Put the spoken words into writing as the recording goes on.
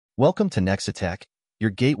Welcome to Nexatech,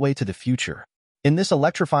 your gateway to the future. In this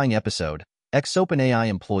electrifying episode, Ex-OpenAI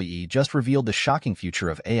employee just revealed the shocking future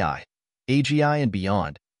of AI, AGI, and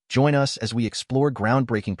beyond. Join us as we explore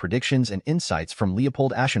groundbreaking predictions and insights from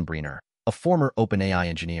Leopold Ashen Brener, a former OpenAI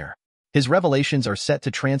engineer. His revelations are set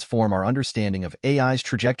to transform our understanding of AI's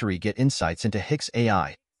trajectory. Get insights into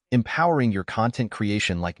Ex-AI, empowering your content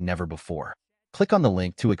creation like never before. Click on the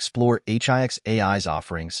link to explore Ex-AI's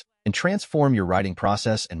offerings and transform your writing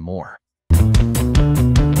process and more.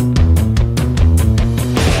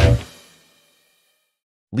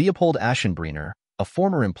 Leopold Ashen Brener, a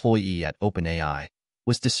former employee at OpenAI,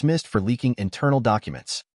 was dismissed for leaking internal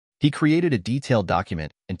documents. He created a detailed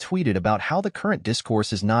document and tweeted about how the current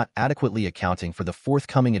discourse is not adequately accounting for the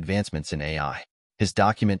forthcoming advancements in AI. His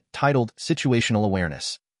document, titled Situational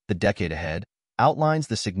Awareness, The Decade Ahead, outlines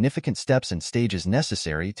the significant steps and stages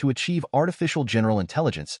necessary to achieve artificial general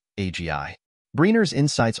intelligence, AGI. Brener's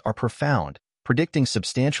insights are profound, predicting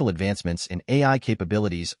substantial advancements in AI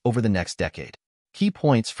capabilities over the next decade. Key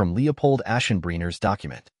points from Leopold Ashen Brener's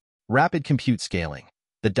document. Rapid compute scaling.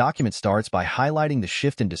 The document starts by highlighting the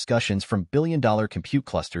shift in discussions from billion-dollar compute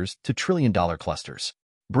clusters to trillion-dollar clusters.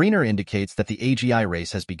 Brener indicates that the AGI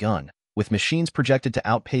race has begun, with machines projected to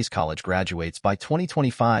outpace college graduates by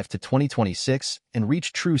 2025 to 2026 and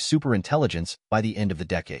reach true superintelligence by the end of the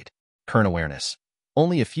decade. Current awareness.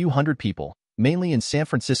 Only a few hundred people, mainly in San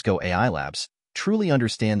Francisco AI labs, truly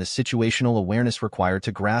understand the situational awareness required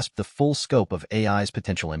to grasp the full scope of AI's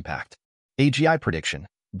potential impact. AGI prediction.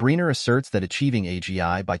 Brener asserts that achieving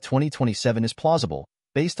AGI by 2027 is plausible,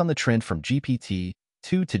 based on the trend from GPT-2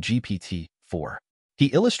 to GPT-4. He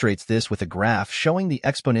illustrates this with a graph showing the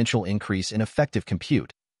exponential increase in effective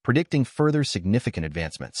compute, predicting further significant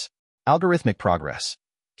advancements. Algorithmic progress.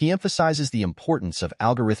 He emphasizes the importance of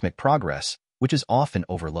algorithmic progress, which is often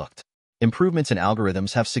overlooked. Improvements in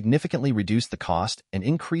algorithms have significantly reduced the cost and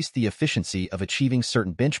increased the efficiency of achieving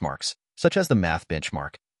certain benchmarks, such as the math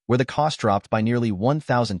benchmark, where the cost dropped by nearly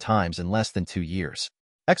 1,000 times in less than 2 years.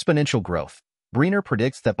 Exponential growth. Brener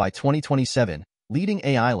predicts that by 2027, leading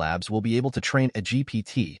AI labs will be able to train a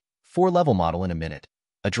GPT-4 model in a minute,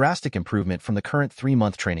 a drastic improvement from the current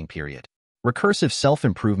 3-month training period. Recursive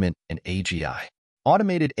self-improvement and AGI.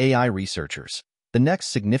 Automated AI researchers. The next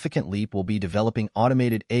significant leap will be developing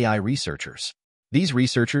automated AI researchers. These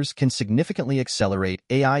researchers can significantly accelerate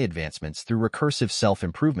AI advancements through recursive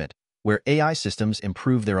self-improvement, where AI systems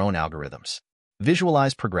improve their own algorithms.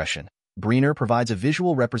 Visualize progression. Brener provides a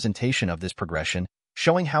visual representation of this progression,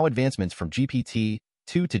 showing how advancements from GPT-2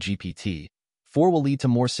 to GPT-4 will lead to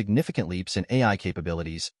more significant leaps in AI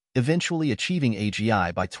capabilities, eventually achieving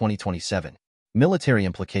AGI by 2027. Military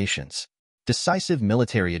implications. Decisive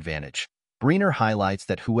military advantage. Brener highlights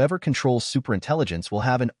that whoever controls superintelligence will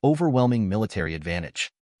have an overwhelming military advantage.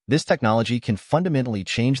 This technology can fundamentally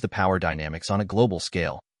change the power dynamics on a global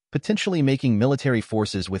scale, potentially making military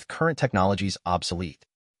forces with current technologies obsolete.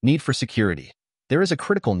 Need for security. There is a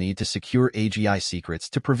critical need to secure AGI secrets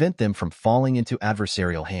to prevent them from falling into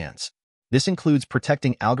adversarial hands. This includes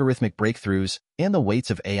protecting algorithmic breakthroughs and the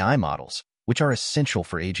weights of AI models, which are essential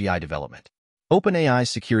for AGI development. OpenAI's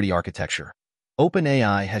security architecture.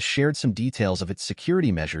 OpenAI has shared some details of its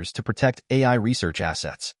security measures to protect AI research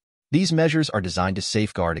assets. These measures are designed to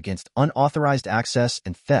safeguard against unauthorized access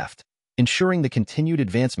and theft, ensuring the continued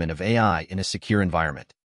advancement of AI in a secure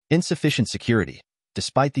environment. Insufficient security.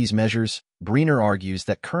 Despite these measures, Brener argues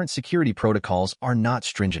that current security protocols are not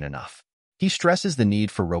stringent enough. He stresses the need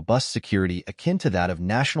for robust security akin to that of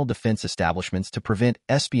national defense establishments to prevent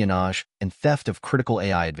espionage and theft of critical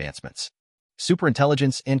AI advancements.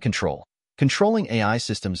 Superintelligence and control. Controlling AI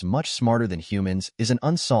systems much smarter than humans is an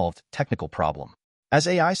unsolved technical problem. As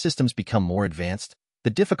AI systems become more advanced, the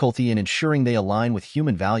difficulty in ensuring they align with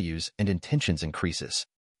human values and intentions increases.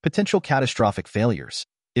 Potential catastrophic failures.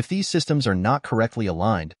 If these systems are not correctly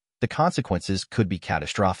aligned, the consequences could be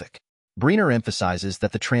catastrophic. Brener emphasizes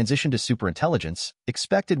that the transition to superintelligence,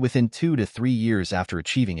 expected within 2 to 3 years after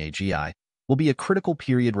achieving AGI, will be a critical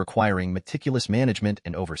period requiring meticulous management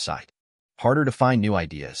and oversight. Harder to find new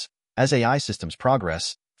ideas. As AI systems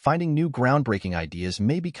progress, finding new groundbreaking ideas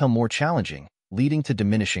may become more challenging, leading to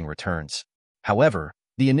diminishing returns. However,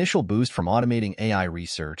 the initial boost from automating AI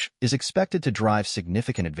research is expected to drive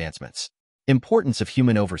significant advancements. Importance of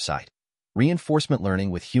human oversight. Reinforcement learning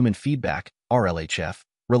with human feedback, RLHF,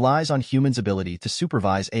 relies on humans' ability to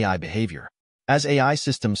supervise AI behavior. As AI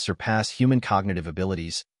systems surpass human cognitive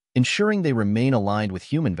abilities, ensuring they remain aligned with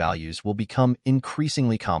human values will become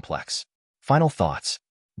increasingly complex. Final thoughts.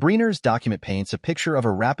 Brener's document paints a picture of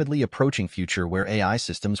a rapidly approaching future where AI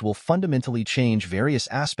systems will fundamentally change various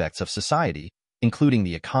aspects of society, including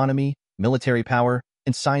the economy, military power,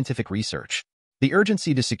 and scientific research. The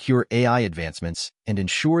urgency to secure AI advancements and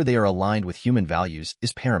ensure they are aligned with human values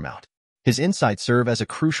is paramount. His insights serve as a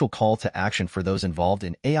crucial call to action for those involved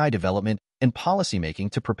in AI development and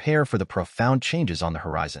policymaking to prepare for the profound changes on the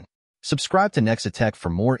horizon. Subscribe to Nexatech for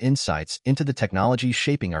more insights into the technology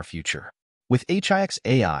shaping our future. With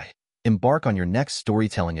Ex-AI, embark on your next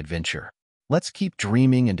storytelling adventure. Let's keep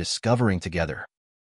dreaming and discovering together.